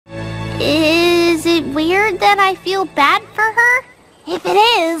Is it weird that I feel bad for her? If it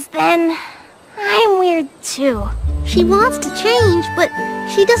is, then I'm weird too. She wants to change, but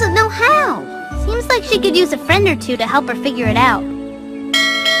she doesn't know how. Seems like she could use a friend or two to help her figure it out.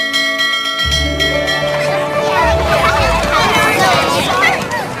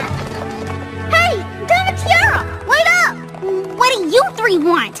 Hey, Don and Tiara, wait up! What do you three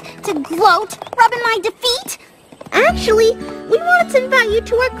want? To gloat, rub in my defeat? Actually, we wanted to invite you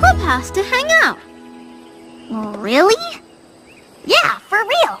to our clubhouse to hang out. Really? Yeah, for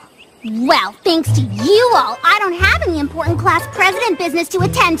real. Well, thanks to you all, I don't have any important class president business to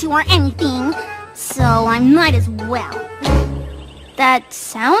attend to or anything. So I might as well. That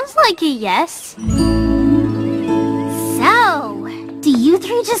sounds like a yes. So, do you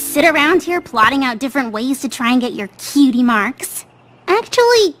three just sit around here plotting out different ways to try and get your cutie marks?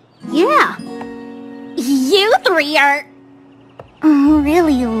 Actually, yeah. You three are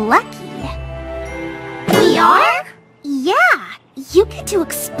really lucky. We are? Yeah, you get to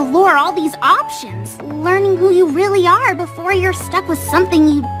explore all these options, learning who you really are before you're stuck with something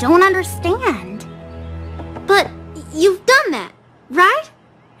you don't understand. But you've done that, right?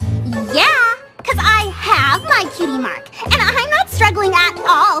 Yeah, because I have my cutie mark, and I'm not struggling at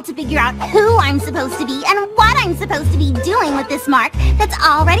all to figure out who I'm supposed to be and what I'm supposed to be doing with this mark that's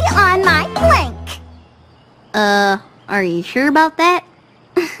already on my blank. Are you sure about that?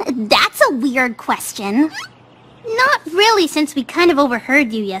 That's a weird question. Not really, since we kind of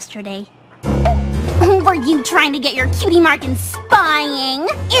overheard you yesterday. Were you trying to get your cutie mark in spying?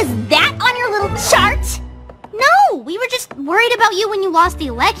 Is that on your little chart? No, we were just worried about you when you lost the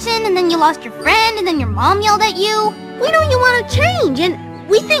election, and then you lost your friend, and then your mom yelled at you. We know you want to change, and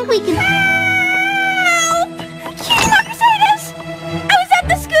we think we can... Help! Cutie mark Crusaders! I was at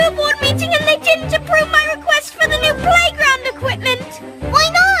the school board meeting and they didn't approve my request for the new playground equipment. Why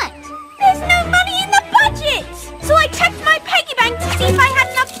not? There's no money in the budget! So I checked my piggy bank to see if I had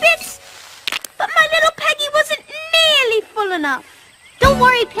enough bits, but my little Peggy wasn't nearly full enough. Don't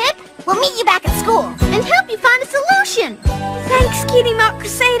worry, Pip. We'll meet you back at school and help you find a solution. Thanks, Cutie Mark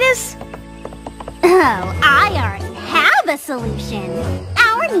Crusaders. Oh, I already have a solution.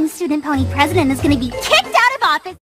 Our new student pony president is going to be kicked out of office.